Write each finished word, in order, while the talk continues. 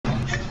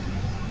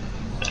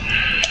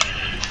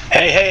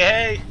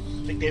Hey!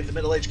 Big Dave the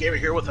Middle-Aged Gamer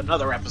here with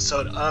another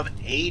episode of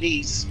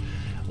Hades.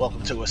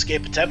 Welcome to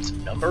Escape Attempt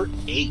number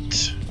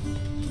 8.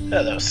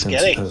 Hello, Sketty.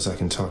 Don't suppose I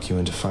can talk you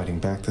into fighting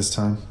back this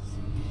time?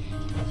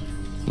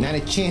 Not a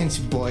chance,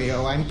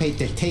 boyo. I'm paid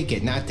to take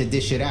it, not to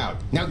dish it out.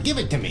 Now give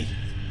it to me.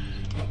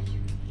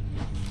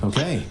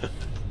 Okay.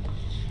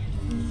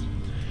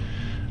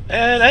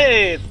 And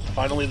hey,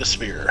 finally the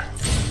spear.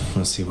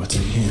 Let's see what's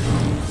in here.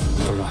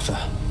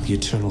 Baratha, the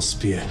Eternal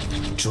Spear.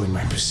 Join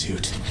my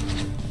pursuit.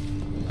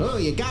 Oh,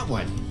 you got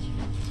one.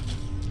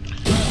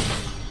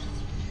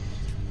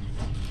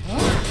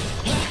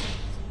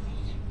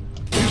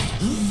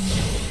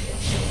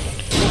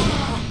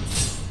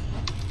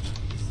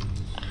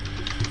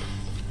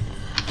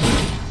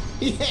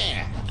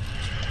 Yeah.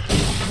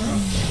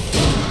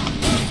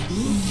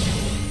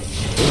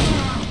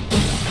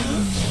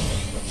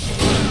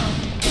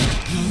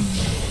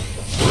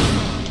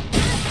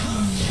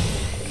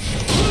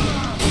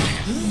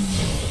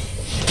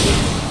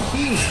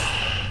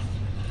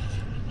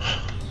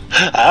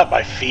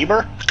 My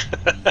femur?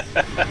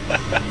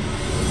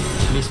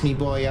 Miss me,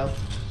 boyo?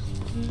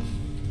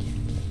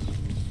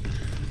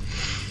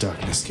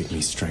 Darkness, give me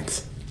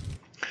strength.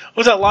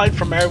 Was that line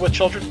from Married with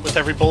Children? With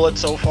every bullet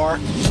so far?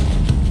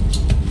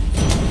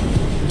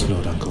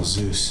 Lord Uncle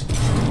Zeus. You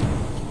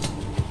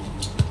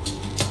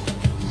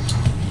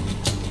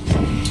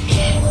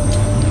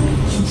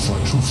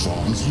fight your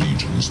father's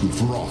legions with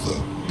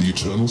Varatha, the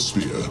Eternal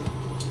Spear.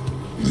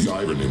 The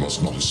irony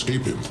must not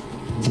escape him,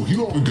 for he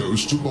long ago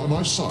stood by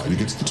my side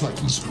against the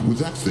Titans with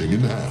that thing in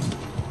hand.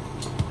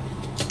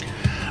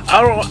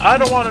 I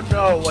don't want to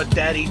know what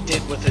Daddy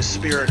did with his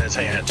spear in his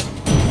hand.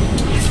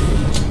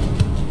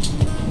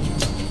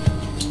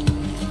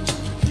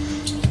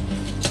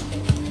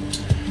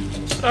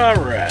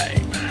 Alright.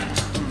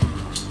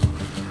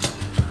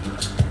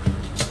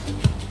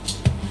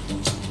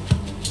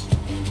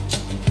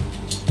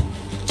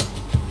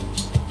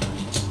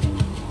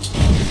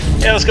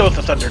 Yeah, let's go with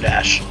the Thunder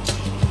Dash.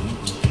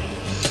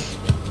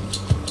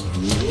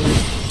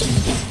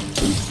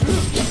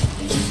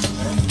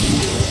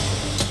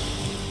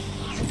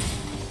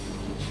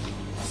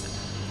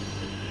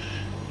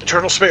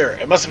 Eternal Spear.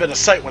 It must have been a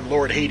sight when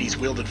Lord Hades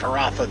wielded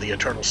Varatha, the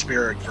Eternal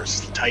Spear,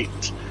 versus the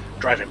Titans,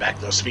 driving back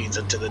those fiends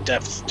into the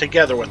depths,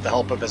 together with the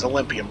help of his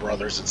Olympian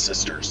brothers and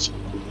sisters.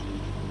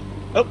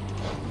 Oh.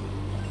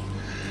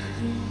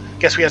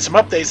 Guess we had some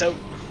updates out.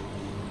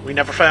 We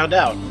never found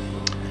out.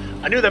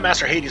 I knew that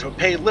Master Hades would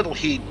pay little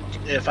heed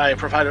if I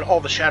provided all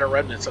the shatter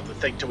remnants of the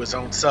thing to his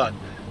own son,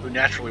 who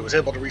naturally was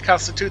able to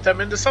reconstitute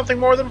them into something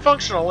more than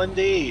functional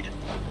indeed.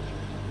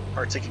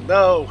 Heart-seeking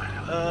though,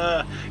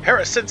 Hera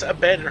has since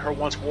abandoned her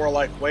once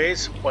warlike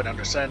ways, quite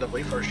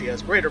understandably, for she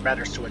has greater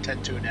matters to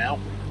attend to now.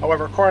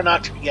 However,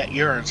 Coronach yet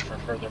yearns for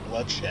further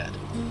bloodshed.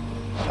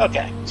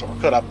 Okay, so we're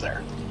good up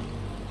there.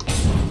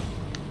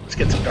 Let's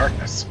get some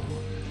darkness.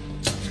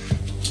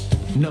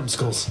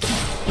 Numbskulls.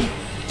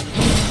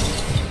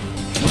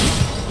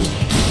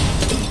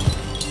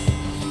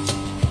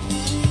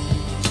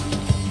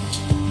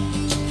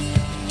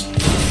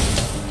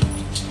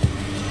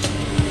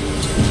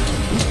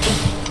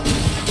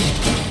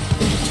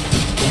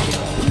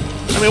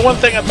 I mean, one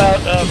thing about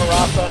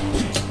Varatha,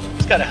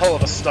 it's got a hell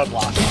of a stun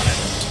lock on it.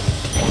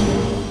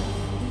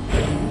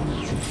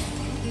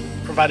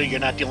 Provided you're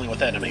not dealing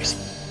with enemies.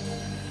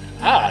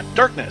 Ah,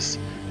 darkness.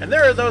 And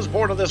there are those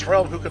born of this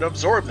realm who could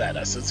absorb that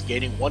essence,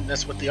 gaining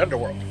oneness with the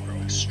underworld,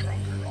 growing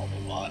stronger all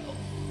the while.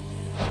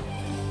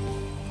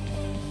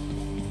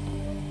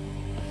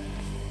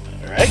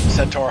 Alright,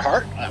 Centaur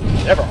Heart. I would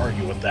never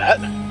argue with that.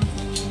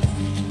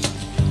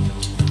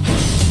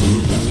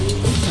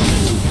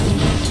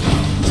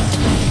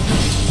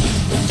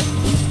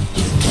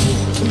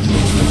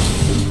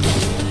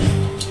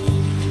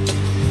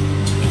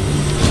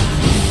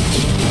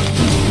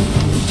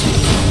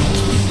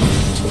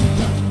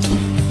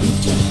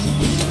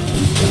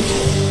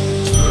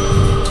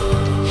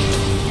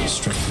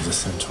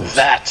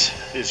 That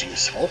is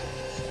useful.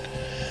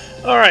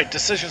 Alright,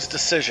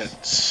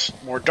 decisions.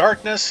 More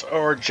darkness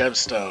or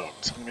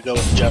gemstones? I'm going to go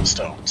with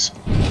gemstones.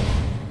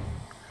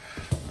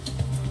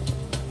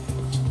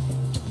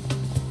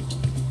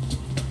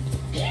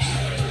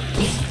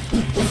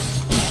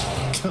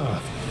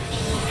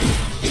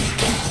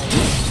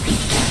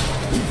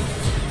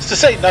 It's to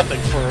say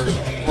nothing for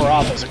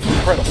Varatha's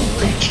incredible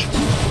reach.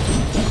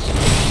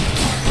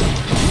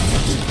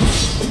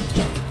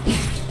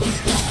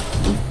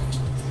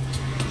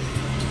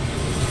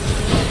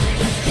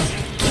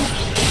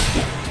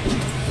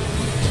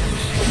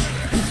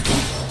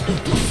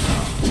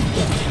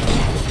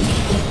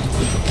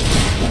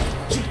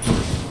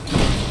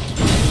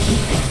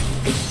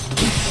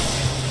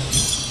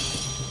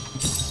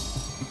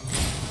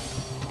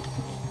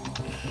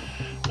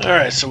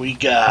 Alright, so we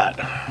got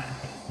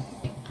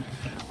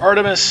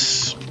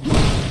Artemis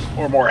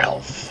or more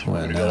health. Well,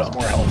 We're gonna go with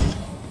more health.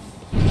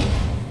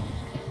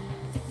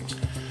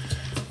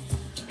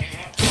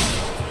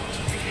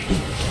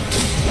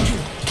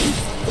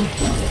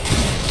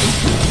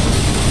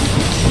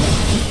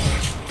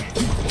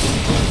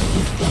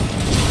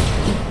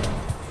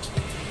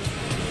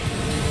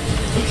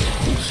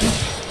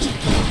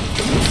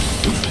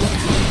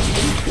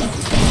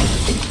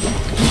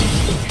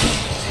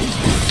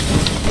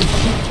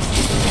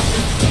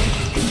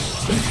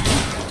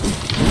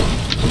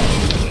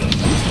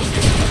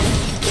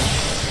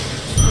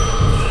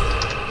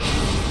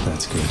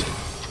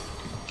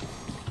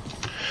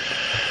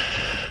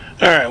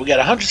 Alright, we got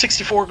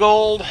 164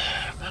 gold.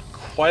 Not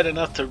quite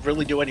enough to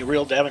really do any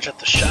real damage at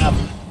the shop.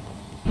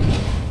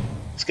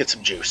 Let's get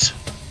some juice.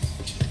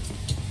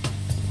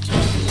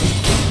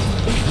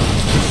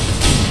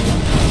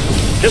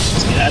 Yep,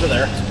 let's get out of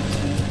there.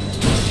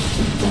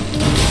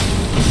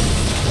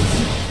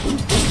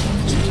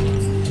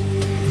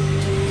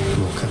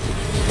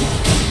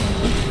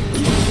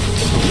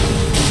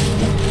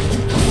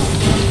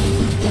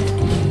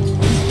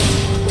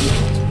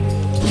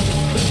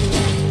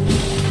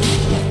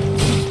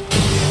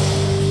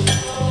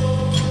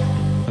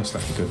 Looks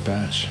like a good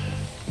batch.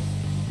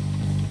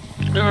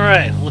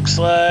 Alright, looks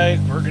like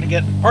we're gonna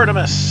get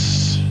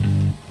Artemis.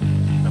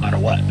 No matter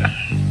what.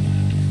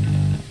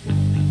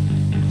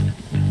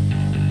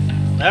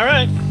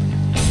 Alright.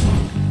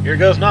 Here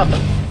goes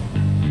nothing.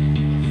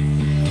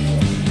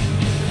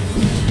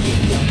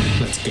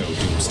 Let's go,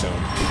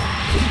 Doomstone.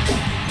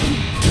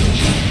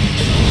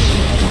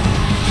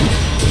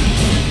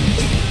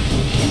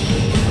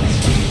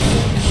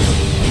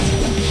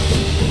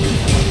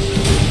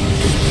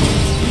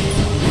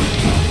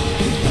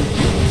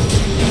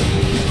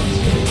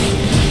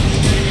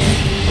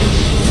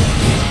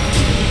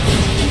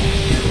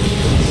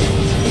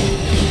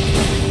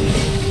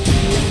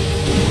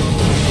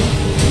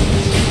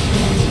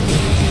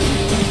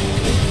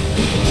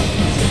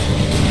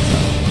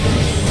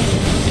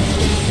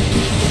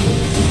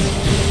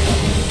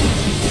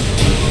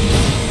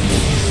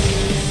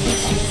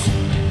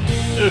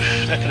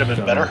 That could have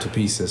been better. To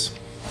pieces.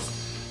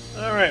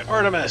 Alright,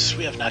 Artemis.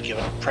 We have not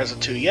given a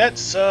present to yet,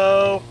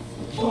 so...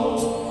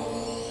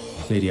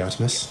 Lady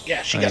Artemis.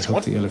 Yeah, she I gets hope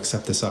one. that you'll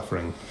accept this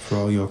offering for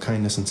all your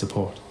kindness and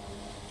support.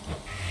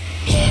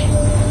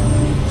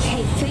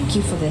 Hey, thank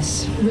you for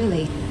this,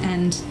 really.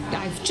 And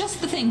I've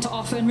just the thing to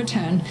offer in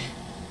return.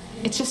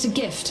 It's just a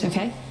gift,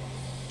 okay?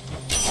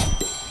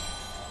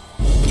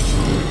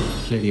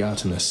 Lady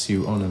Artemis,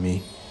 you honor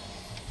me.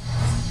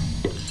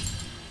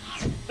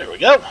 There we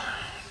go.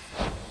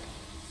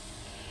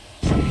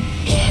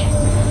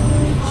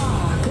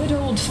 Good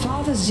old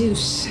Father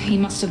Zeus. He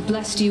must have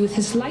blessed you with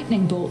his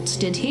lightning bolts,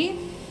 did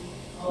he?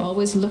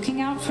 Always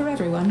looking out for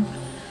everyone.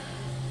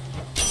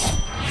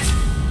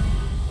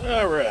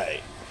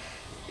 Alright.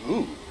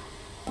 Ooh.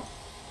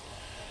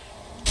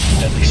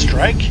 Deadly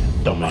strike?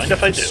 Don't mind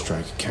if I do.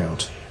 Strike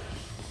count.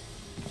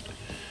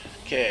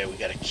 Okay, we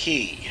got a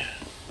key.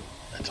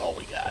 That's all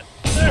we got.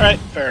 Alright,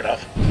 fair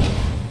enough.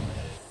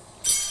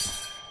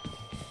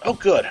 Oh,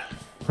 good.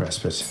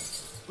 Respite.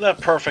 The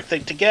perfect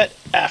thing to get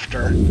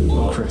after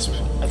Crisp.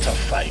 a tough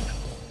fight.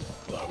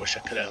 Well, I wish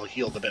I could have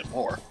healed a bit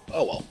more.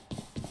 Oh well.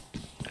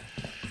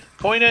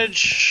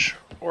 Coinage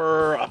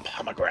or a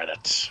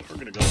pomegranate? We're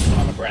gonna go with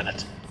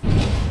pomegranate.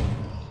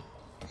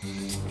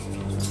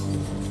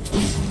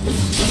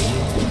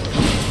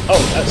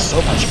 Oh, that's so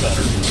much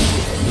better.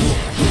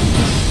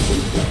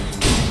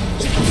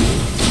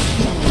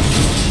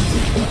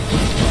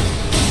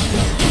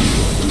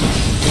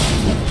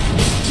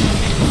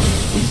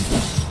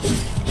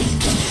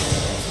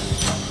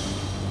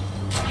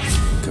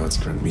 Gods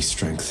grant me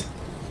strength.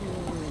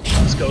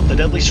 Let's go with the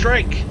deadly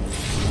strike.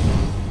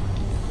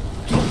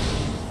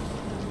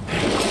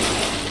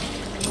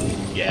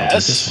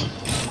 Yes.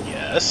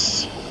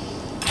 Yes.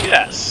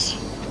 Yes.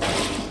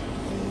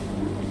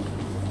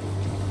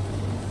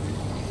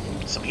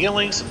 Some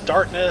healing, some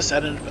darkness,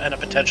 and a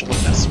potential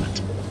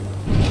investment.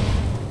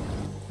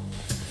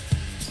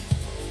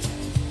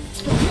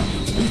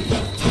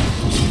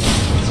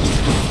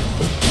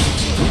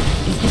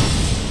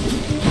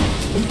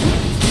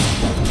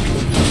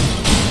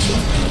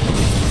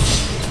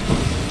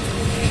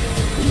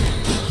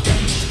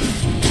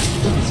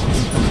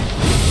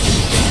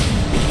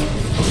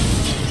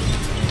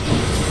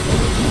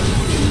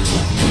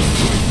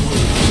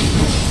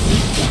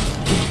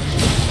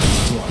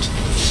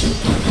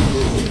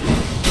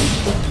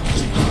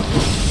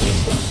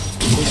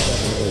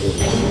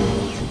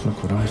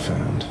 Look what I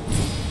found.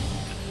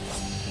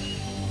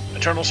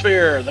 Eternal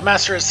Spear. The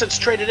Master has since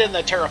traded in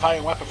that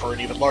terrifying weapon for an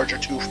even larger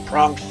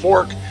two-pronged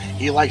fork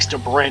he likes to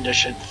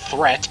brandish in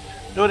threat,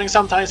 noting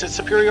sometimes its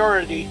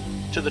superiority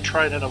to the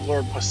trident of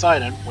Lord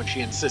Poseidon when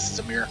she insists it's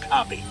a mere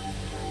copy.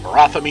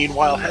 Maratha,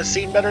 meanwhile, has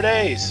seen better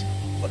days,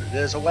 but it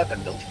is a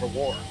weapon built for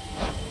war.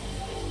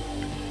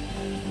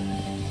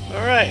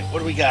 Alright, what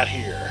do we got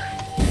here?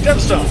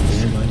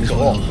 Gemstones.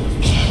 Cool.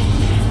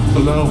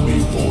 Allow me,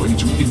 boy,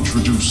 to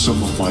introduce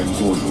some of my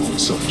loyal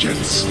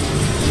subjects.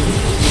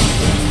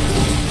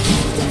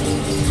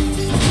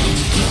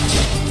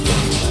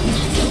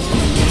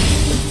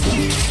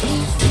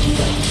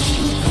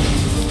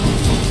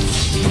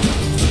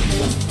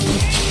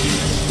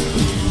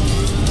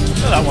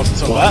 Well, that wasn't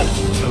so bad.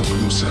 Help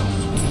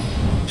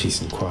yourself. Peace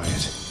and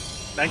quiet.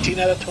 19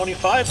 out of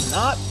 25,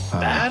 not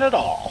bad at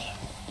all.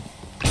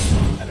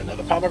 And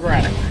another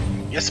pomegranate.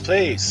 Yes,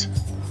 please.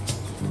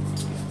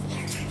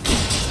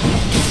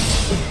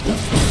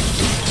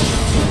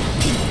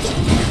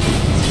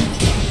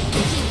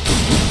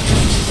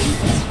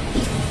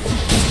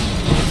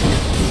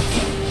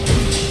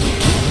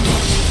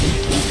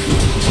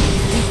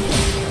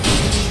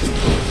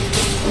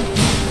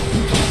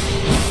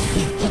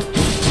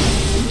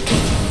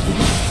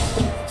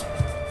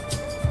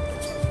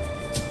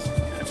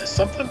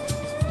 something?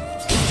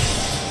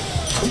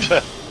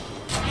 The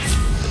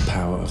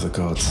power of the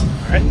gods.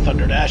 Alright,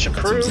 Thunder Dash Got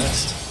some improved.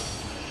 zest.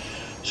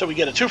 So we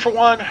get a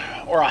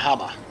 2-for-1 or a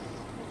Hama.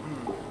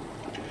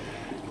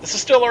 This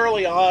is still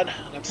early on,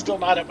 and I'm still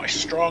not at my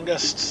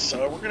strongest,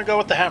 so we're going to go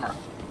with the hammer.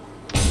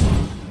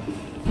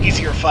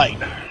 Easier fight.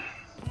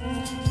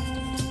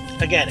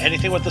 Again,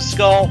 anything with the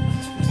skull,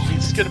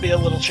 it's going to be a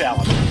little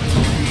challenging.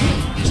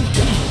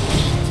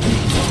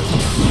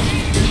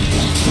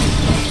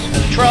 And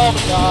the Trial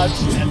of the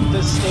Gods at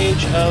this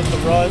stage of the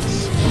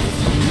runs,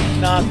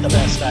 not the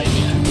best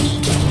idea.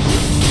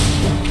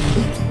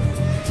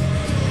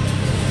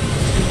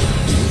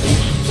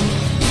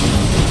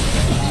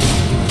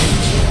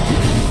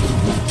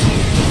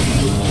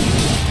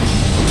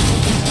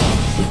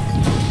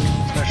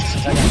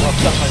 I got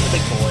roughed up by the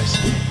big boys.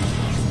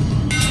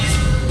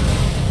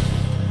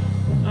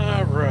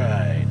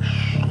 Alright.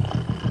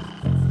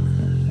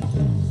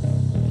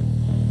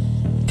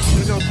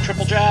 Gonna go with the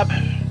triple jab.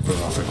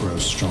 Baratha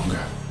grows stronger.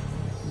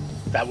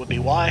 That would be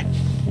why.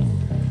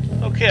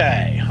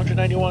 Okay,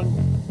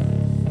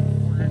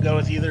 191. We're gonna go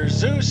with either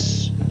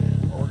Zeus,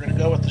 or we're gonna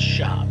go with the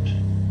shop.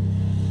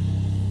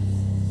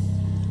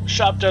 The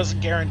shop doesn't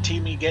guarantee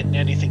me getting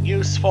anything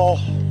useful.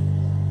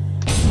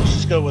 Let's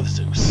just go with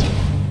Zeus.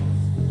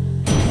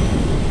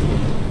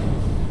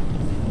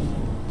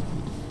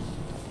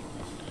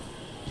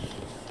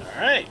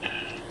 Alright.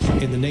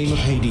 In the name of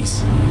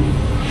Hades.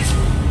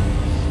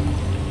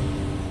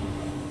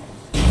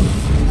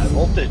 High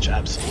voltage,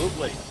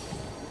 absolutely.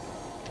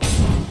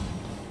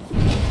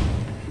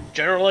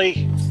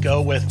 Generally,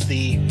 go with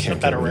the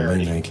better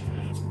rarity.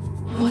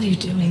 What are you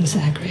doing,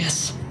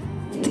 Zagreus?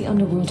 The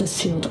underworld is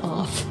sealed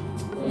off.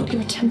 What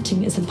you're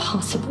attempting is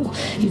impossible.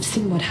 You've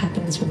seen what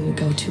happens when you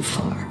go too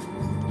far.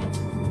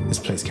 This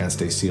place can't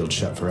stay sealed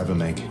shut forever,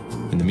 Meg.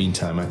 In the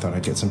meantime, I thought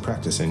I'd get some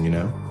practice in, you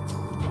know?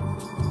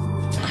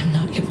 I'm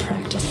not your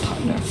practice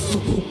partner,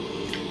 fool.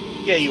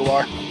 Yeah, you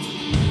are.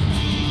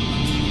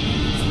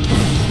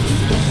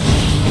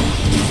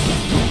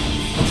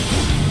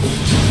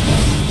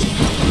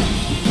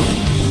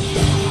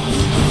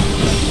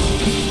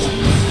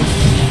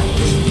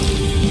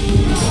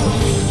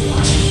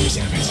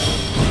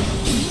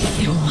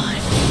 You're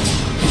mine.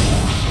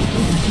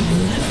 You'll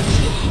never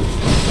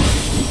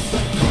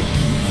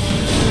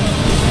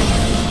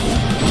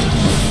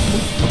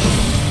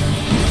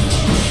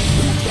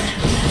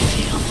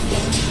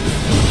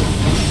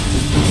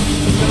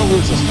I'm gonna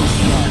lose this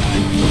one, aren't I?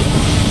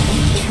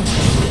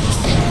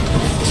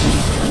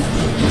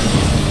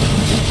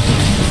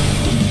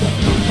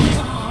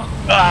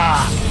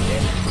 Ah!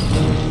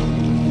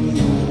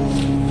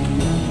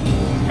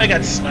 I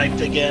got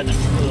sniped again.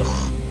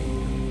 Ugh.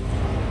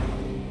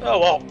 Oh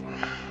well.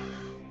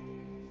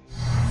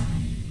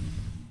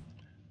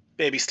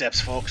 Baby steps,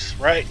 folks,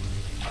 right?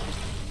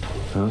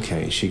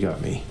 Okay, she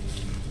got me.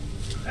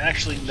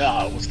 Actually,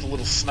 no, it was the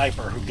little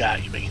sniper who got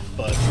me,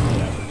 but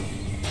whatever.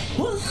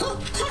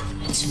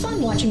 It's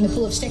fun watching the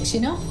pool of sticks, you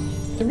know?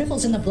 The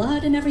ripples in the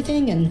blood and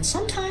everything, and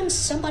sometimes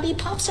somebody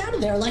pops out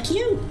of there like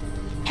you.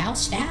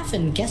 House staff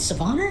and guests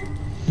of honor,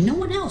 no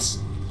one else.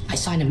 I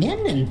sign them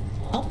in and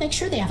help make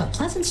sure they have a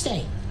pleasant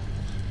stay.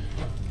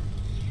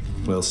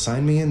 Well,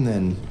 sign me in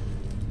then.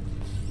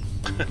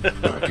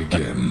 Back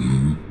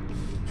again.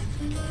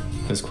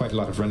 There's quite a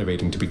lot of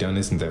renovating to be done,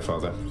 isn't there,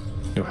 Father?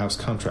 Your house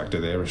contractor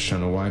there has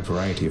shown a wide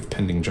variety of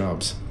pending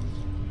jobs.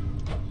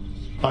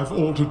 I've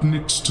ordered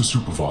Nyx to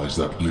supervise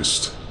that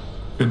list.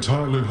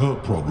 Entirely her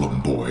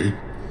problem, boy.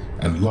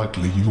 And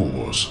likely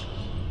yours.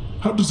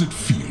 How does it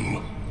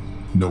feel,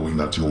 knowing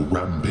that your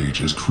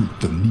rampages create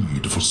the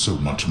need for so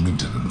much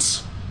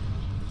maintenance?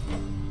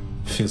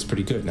 Feels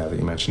pretty good now that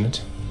you mention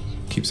it.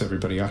 Keeps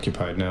everybody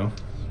occupied now.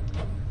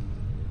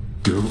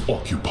 Go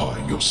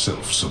occupy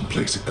yourself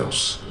someplace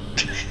else.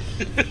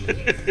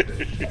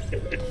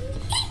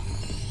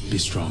 Be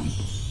strong.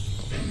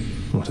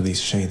 What are these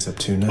shades up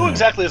to now? Who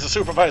exactly is the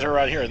supervisor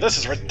around here? This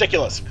is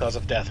ridiculous. Cause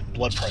of death,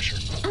 blood pressure.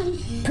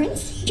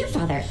 Prince, your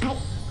father,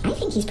 I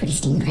think he's pretty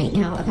steamed right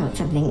now about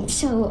something,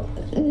 so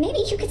maybe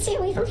you could stay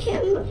away from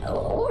him,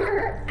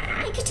 or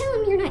I could tell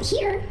him you're not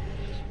here.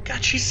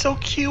 God, she's so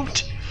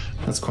cute.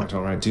 That's quite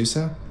all right,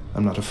 Dusa.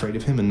 I'm not afraid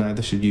of him, and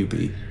neither should you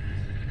be.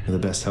 You're the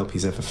best help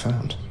he's ever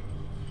found.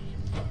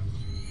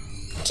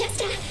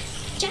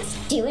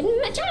 Just doing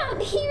my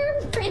job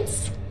here,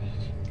 Prince.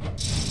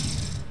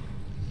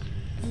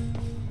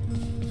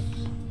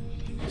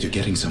 You're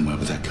getting somewhere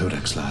with that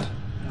codex, lad.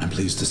 I'm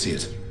pleased to see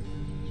it.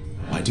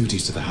 My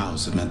duties to the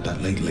house have meant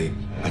that lately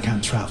I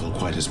can't travel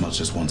quite as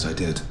much as once I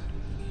did.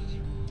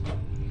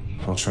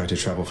 I'll try to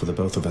travel for the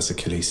both of us,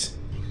 Achilles.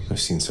 I've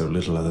seen so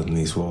little other than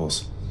these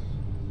walls.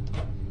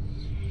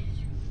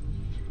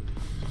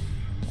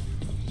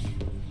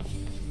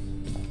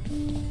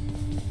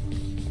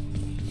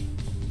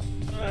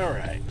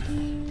 Alright.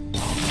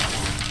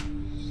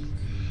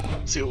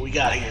 See what we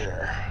got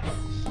here.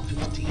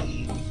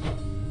 15.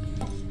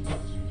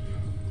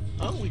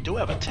 Oh, we do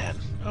have a 10.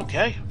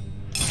 Okay.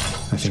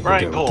 I think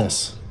we'll go with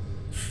this.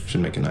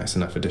 Should make a nice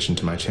enough addition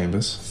to my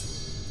chambers.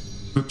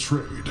 The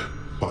trade.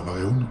 by my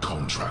own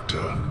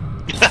contractor.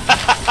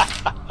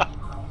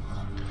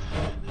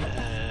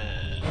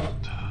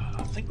 And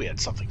I think we had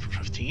something for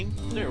 15.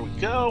 There we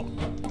go.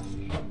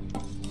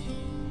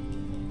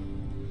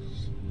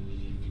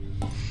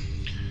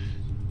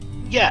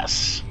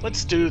 Yes,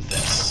 let's do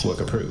this.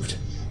 Work approved.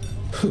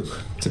 Whew,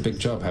 it's a big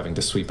job having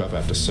to sweep up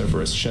after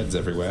Cerberus sheds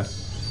everywhere.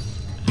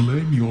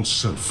 Blame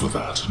yourself for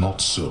that, not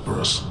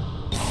Cerberus.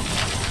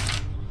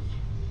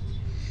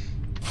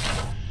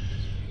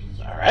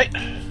 Alright,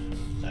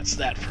 that's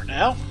that for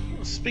now.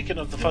 Speaking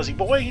of the fuzzy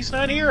boy, he's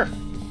not here.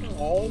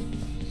 Oh.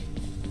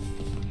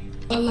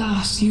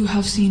 Alas, you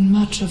have seen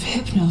much of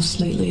Hypnos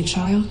lately,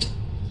 child.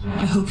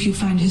 I hope you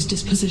find his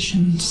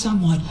disposition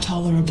somewhat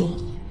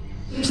tolerable.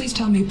 Please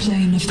tell me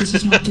plain if this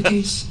is not the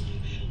case.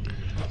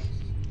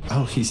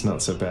 Oh, he's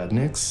not so bad,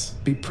 Nix.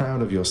 Be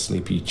proud of your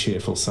sleepy,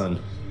 cheerful son.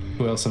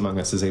 Who else among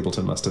us is able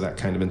to muster that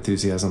kind of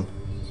enthusiasm?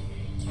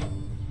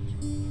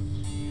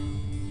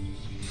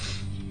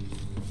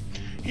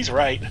 He's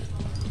right.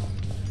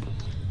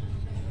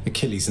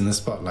 Achilles in the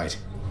spotlight.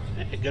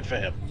 Good for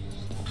him.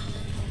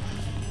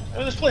 I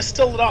mean, this place is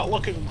still not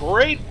looking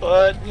great,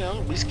 but, you know,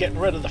 at least getting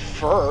rid of the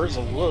fur is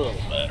a little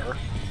better.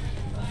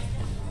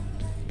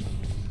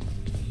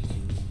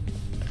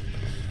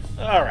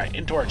 Alright,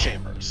 into our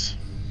chambers.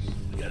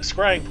 We got a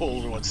scrying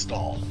pool to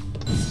install.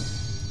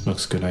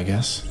 Looks good, I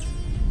guess.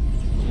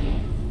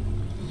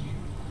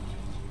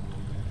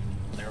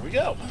 There we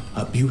go.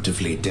 A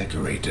beautifully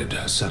decorated,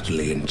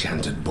 subtly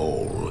enchanted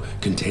ball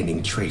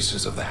containing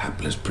traces of the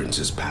hapless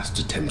prince's past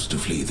attempts to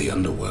flee the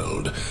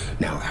underworld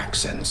now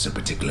accents a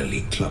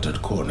particularly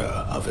cluttered corner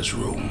of his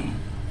room.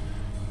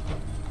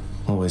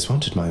 Always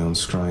wanted my own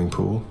scrying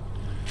pool.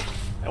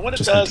 And when it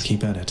Just does, need to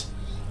keep at it.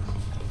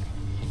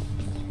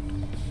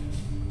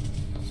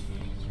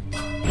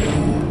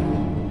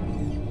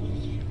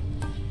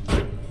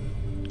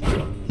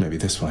 Maybe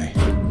this way.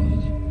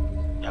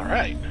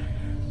 Alright.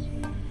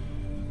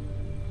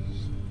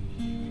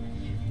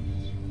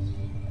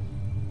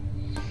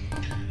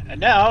 And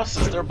now,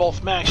 since they're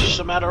both maxed, it's just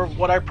a matter of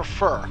what I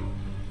prefer.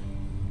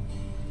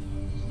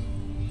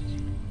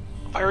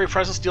 Fiery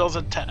Presence deals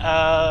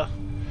attack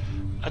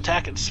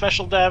and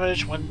special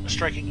damage when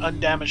striking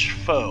undamaged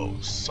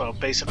foes. So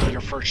basically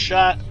your first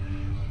shot,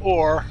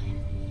 or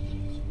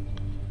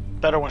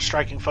better when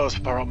striking foes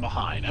from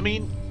behind. I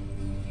mean,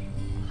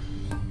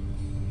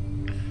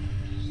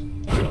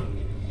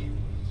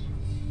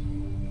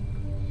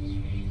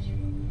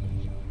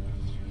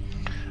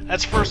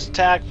 that's first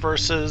attack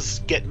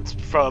versus getting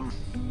from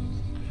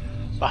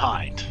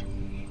behind.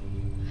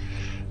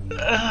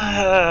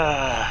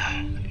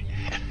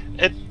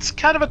 It's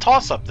kind of a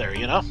toss-up there,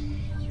 you know?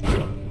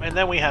 And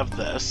then we have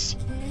this.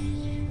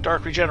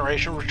 Dark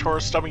Regeneration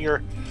restores some of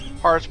your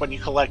hearts when you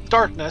collect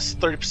darkness,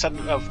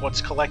 30% of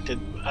what's collected,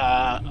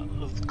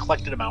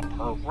 collected amount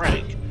per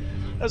rank,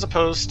 as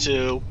opposed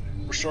to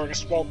restoring a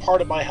small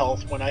part of my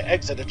health when I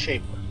exit a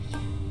chamber.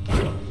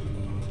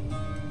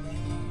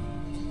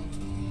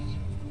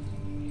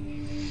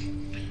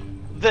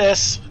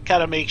 This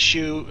kind of makes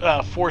you,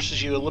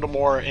 forces you a little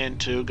more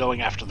into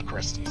going after the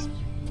crystals.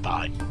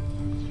 Fine.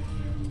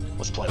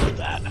 Let's play with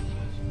that.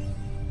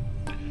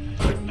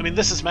 I mean,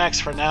 this is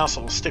max for now,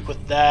 so we'll stick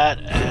with that,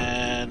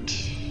 and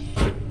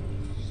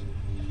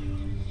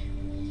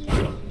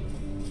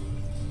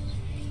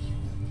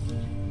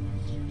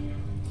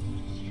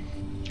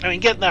I mean,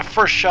 getting that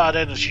first shot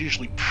in is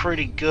usually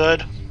pretty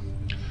good,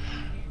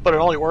 but it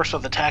only works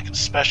with attack and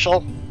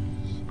special.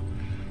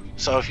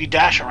 So if you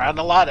dash around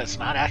a lot, it's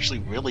not actually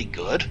really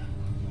good.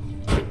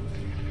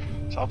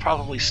 So I'll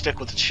probably stick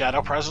with the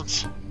Shadow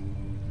Presence.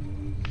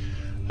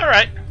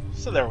 Alright,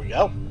 so there we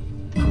go.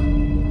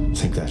 I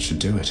think that should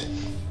do it.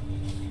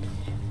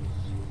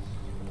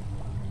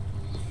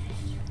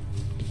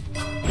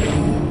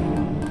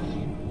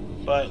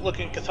 But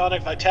looking at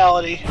Chthonic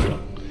Vitality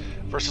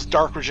versus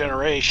Dark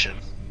Regeneration.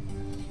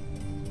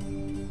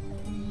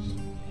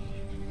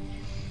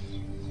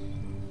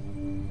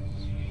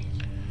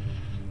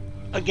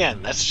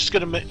 Again, that's just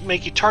going to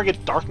make you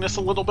target darkness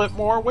a little bit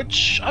more,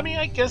 which, I mean,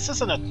 I guess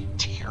isn't a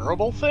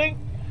terrible thing.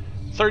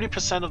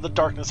 30% of the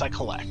darkness I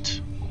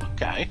collect.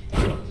 Okay.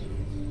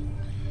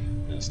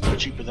 It's still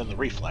cheaper than the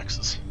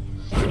reflexes.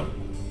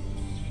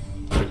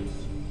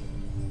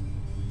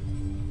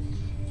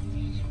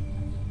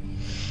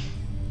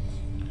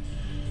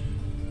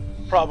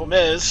 Problem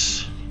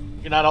is,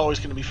 you're not always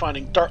going to be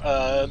finding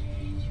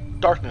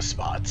darkness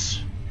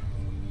spots.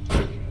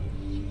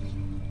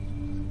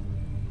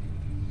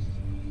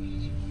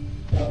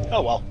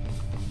 Oh well.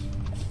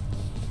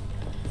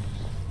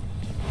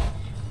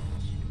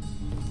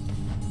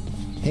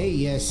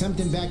 Hey,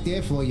 something back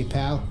there for you,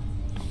 pal.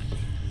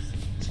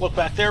 Let's look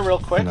back there real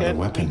quick, Another and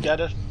weapon. we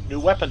got a new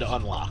weapon to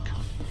unlock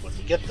when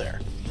we get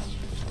there.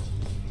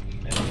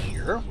 And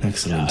here, we've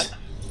Excellent.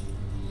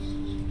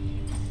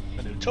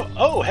 got a new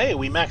oh, hey,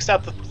 we maxed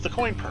out the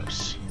coin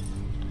purse.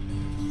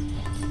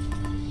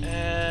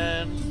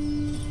 And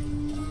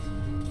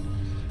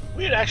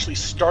we had actually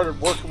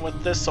started working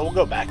with this, so we'll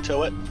go back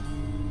to it.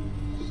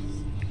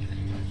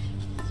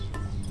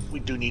 we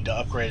do need to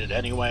upgrade it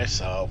anyway,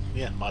 so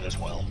yeah, might as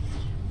well.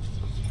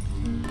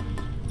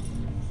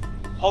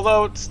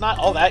 Although it's not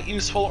all that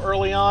useful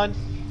early on.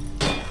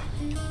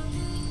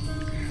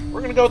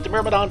 We're going to go with the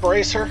Myrmidon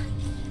Bracer.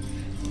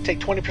 Take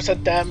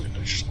 20%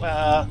 damage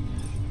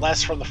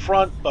less from the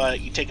front, but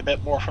you take a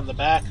bit more from the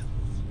back.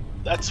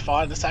 That's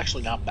fine. That's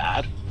actually not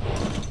bad.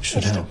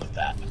 Should We'll help. stick with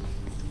that.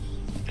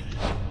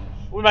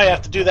 We might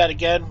have to do that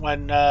again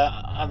when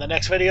on the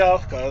next video,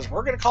 because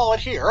we're going to call it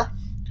here.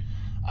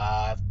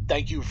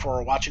 Thank you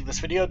for watching this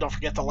video. Don't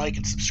forget to like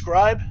and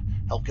subscribe.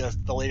 Help get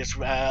the latest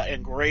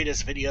and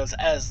greatest videos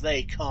as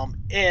they come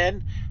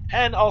in.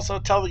 And also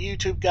tell the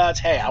YouTube gods,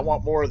 hey, I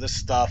want more of this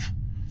stuff.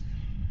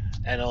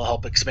 And it'll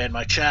help expand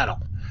my channel.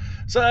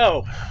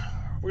 So,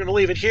 we're going to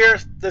leave it here.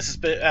 This has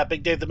been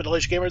Big Dave the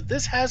Middle-Aged Gamer.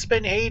 This has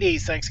been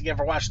Hades. Thanks again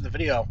for watching the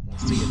video. We'll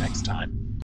see you next time.